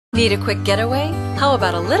Need a quick getaway? How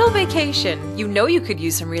about a little vacation? You know you could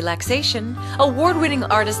use some relaxation. Award-winning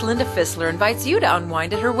artist Linda Fisler invites you to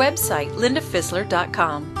unwind at her website,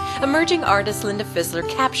 lindafisler.com. Emerging artist Linda Fisler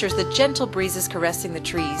captures the gentle breezes caressing the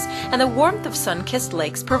trees and the warmth of sun-kissed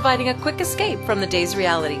lakes, providing a quick escape from the day's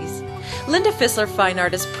realities. Linda Fisler fine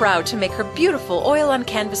art is proud to make her beautiful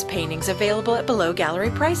oil-on-canvas paintings available at below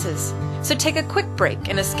gallery prices. So take a quick break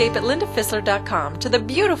and escape at lindafisler.com to the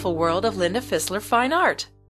beautiful world of Linda Fisler fine art.